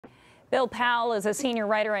Bill Powell is a senior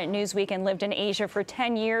writer at Newsweek and lived in Asia for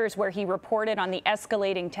 10 years, where he reported on the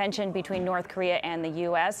escalating tension between North Korea and the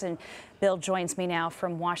U.S. And Bill joins me now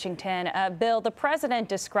from Washington. Bill, the president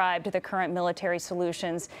described the current military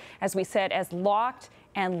solutions, as we said, as locked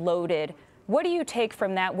and loaded. What do you take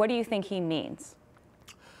from that? What do you think he means?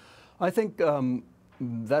 I think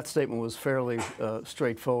that statement was fairly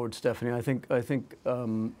straightforward, Stephanie. I think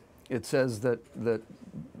it says that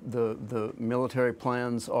the military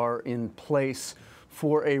plans are in place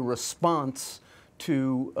for a response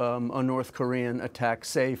to a North Korean attack,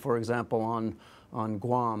 say, for example, on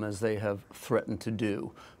Guam, as they have threatened to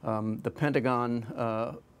do. The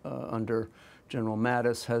Pentagon, under General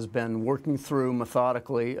Mattis, has been working through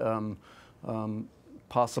methodically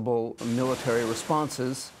possible military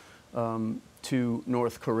responses to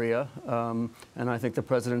North Korea, and I think the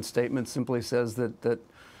president's statement simply says that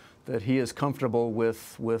he is comfortable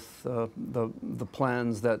with the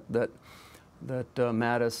plans that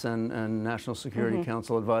Mattis and National Security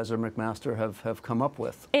Council Advisor McMaster have come up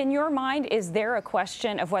with. In your mind, is there a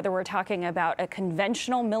question of whether we're talking about a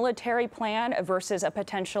conventional military plan versus a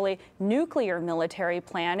potentially nuclear military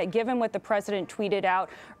plan, given what the president tweeted out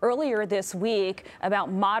earlier this week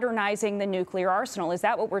about modernizing the nuclear arsenal? Is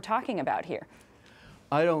that what we're talking about here?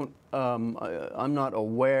 I'm not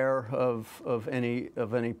aware of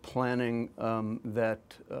any planning that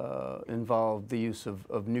involved the use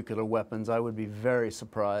of nuclear weapons. I would be very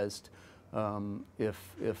surprised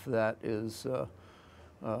if that is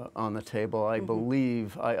on the table. I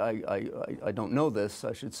believe I don't know this,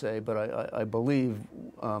 I should say, but I believe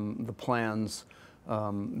the plans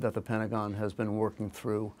that the Pentagon has been working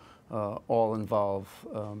through all involve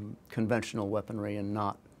conventional weaponry and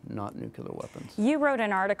not nuclear weapons. You wrote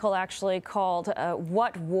an article actually called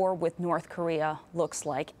What War with North Korea Looks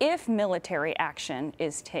Like. If military action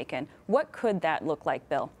is taken, what could that look like,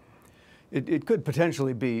 Bill? It could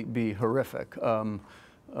potentially be horrific. The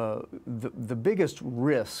biggest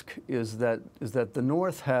risk is that the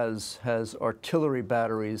North has artillery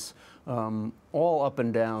batteries all up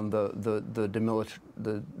and down the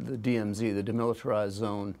DMZ, the demilitarized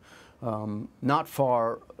zone, not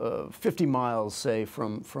far, 50 miles, say,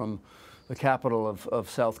 from the capital of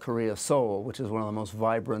South Korea, Seoul, which is one of the most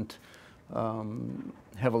vibrant,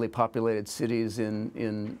 heavily populated cities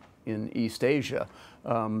in East Asia.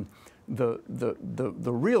 The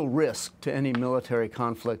real risk to any military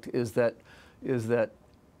conflict is that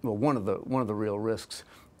well, one of the real risks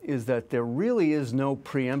is that there really is no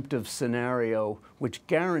preemptive scenario which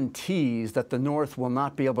guarantees that the North will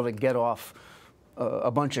not be able to get off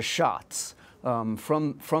a bunch of shots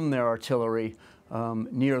from their artillery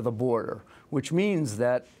near the border, which means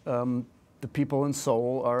that the people in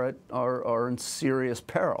Seoul are in serious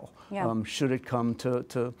peril should it come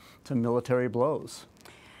to military blows.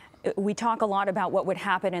 We talk a lot about what would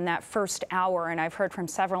happen in that first hour, and I've heard from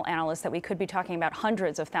several analysts that we could be talking about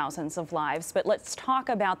hundreds of thousands of lives. But let's talk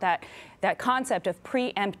about that concept of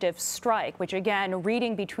preemptive strike, which, again,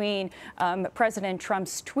 reading between President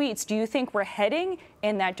Trump's tweets, do you think we're heading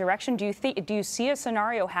in that direction? Do you see a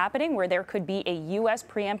scenario happening where there could be a U.S.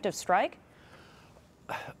 preemptive strike?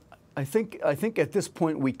 I think at this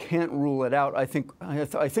point we can't rule it out. I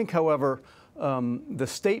think, however, the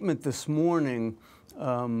statement this morning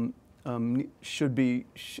should be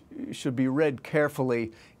read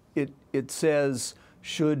carefully. It says,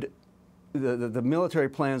 should the military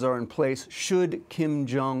plans are in place should Kim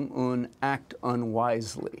Jong-un act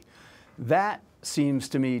unwisely. That seems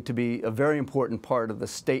to me to be a very important part of the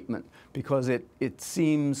statement, because it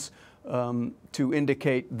seems to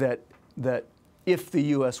indicate that if the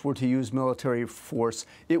U.S. were to use military force,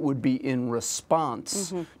 it would be in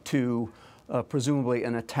response to presumably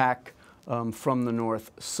an attack from the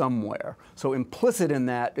North somewhere. So implicit in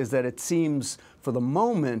that is that it seems, for the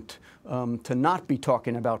moment, to not be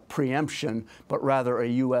talking about preemption, but rather a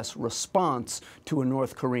U.S. response to a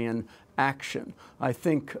North Korean action. I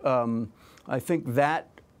think that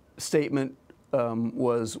statement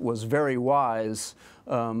was very wise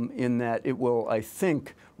in that it will, I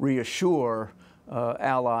think, reassure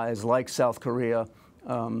allies like South Korea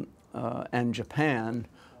and Japan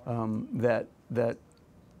that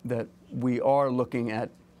we are looking at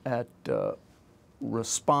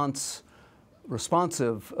responsive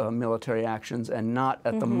military actions and not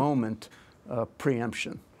at the moment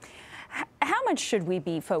preemption. how much should we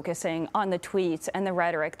be focusing on the tweets and the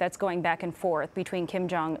rhetoric that's going back and forth between Kim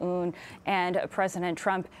Jong-un and President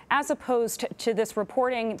Trump, as opposed to this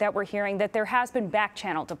reporting that we're hearing that there has been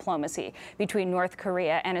back-channel diplomacy between North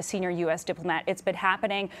Korea and a senior U.S. diplomat? It's been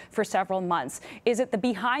happening for several months. Is it the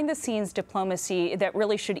behind-the-scenes diplomacy that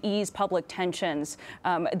really should ease public tensions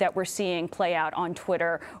that we're seeing play out on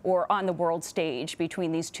Twitter or on the world stage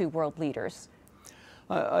between these two world leaders?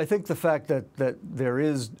 I think the fact that there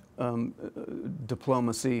is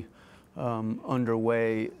diplomacy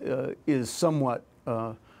underway is somewhat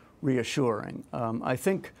reassuring. I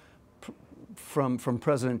think from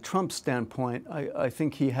President Trump's standpoint, I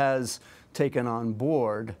think he has taken on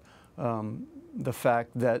board the fact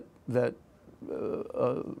that the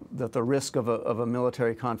risk of a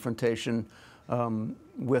military confrontation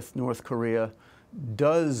with North Korea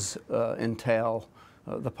does entail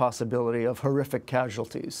the possibility of horrific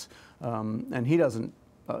casualties, and he doesn't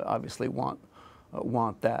obviously want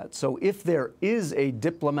that. So if there is a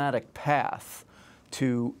diplomatic path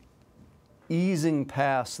to easing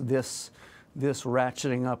past this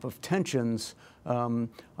ratcheting up of tensions,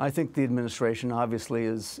 I think the administration obviously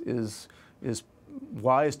is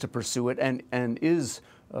wise to pursue it and is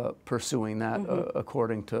pursuing that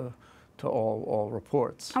according to all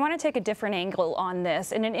reports. I want to take a different angle on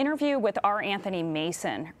this. In an interview with R. Anthony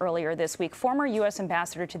Mason earlier this week, former U.S.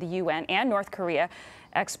 ambassador to the UN and North Korea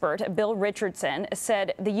expert Bill Richardson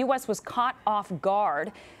said the U.S. was caught off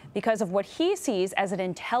guard because of what he sees as an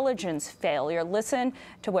intelligence failure. Listen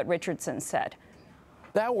to what Richardson said.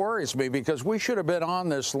 That worries me because we should have been on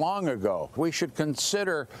this long ago. We should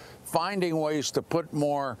consider finding ways to put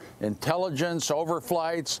more intelligence,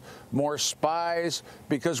 overflights, more spies,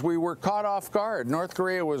 because we were caught off guard. North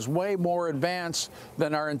Korea was way more advanced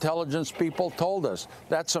than our intelligence people told us.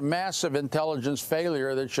 That's a massive intelligence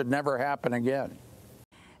failure that should never happen again.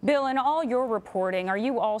 Bill, in all your reporting, are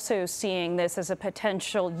you also seeing this as a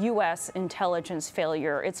potential U.S. intelligence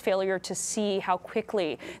failure, its failure to see how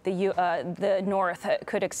quickly the North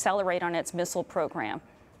could accelerate on its missile program?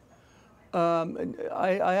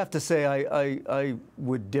 I have to say I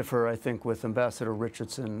would differ, I think, with Ambassador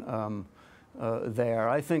Richardson there.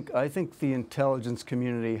 I think the intelligence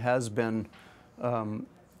community has been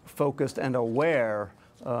focused and aware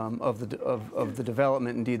of the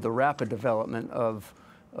development, indeed the rapid development of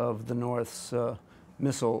the North's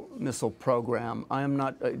missile program. I am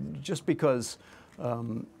not, just because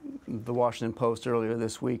the Washington Post earlier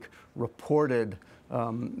this week reported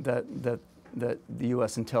that the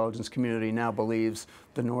U.S. intelligence community now believes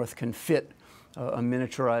the North can fit a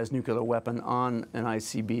miniaturized nuclear weapon on an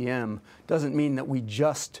ICBM, doesn't mean that we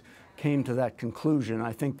just came to that conclusion.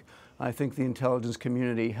 I think the intelligence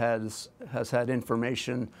community has had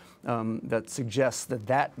information that suggests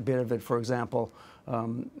that bit of it, for example,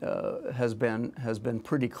 has been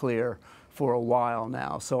pretty clear for a while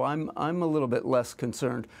now. So I'm a little bit less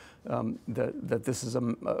concerned that this is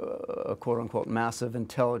a quote-unquote massive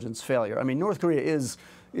intelligence failure. I mean, North Korea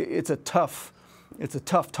it's a tough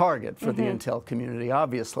target for the intel community,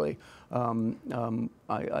 obviously.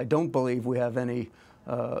 I don't believe we have any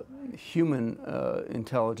human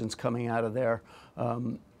intelligence coming out of there,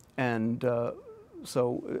 and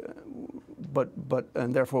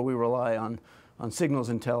therefore we rely on signals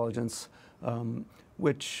intelligence,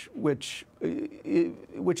 which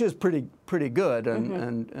is pretty good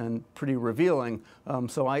and pretty revealing.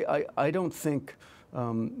 So I don't think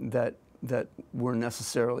that we're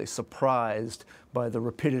necessarily surprised by the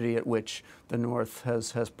rapidity at which the North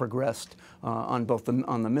has progressed on both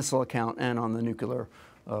on the missile account and on the nuclear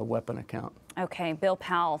weapon account. Okay, Bill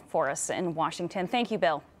Powell for us in Washington. Thank you,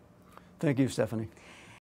 Bill. Thank you, Stephanie.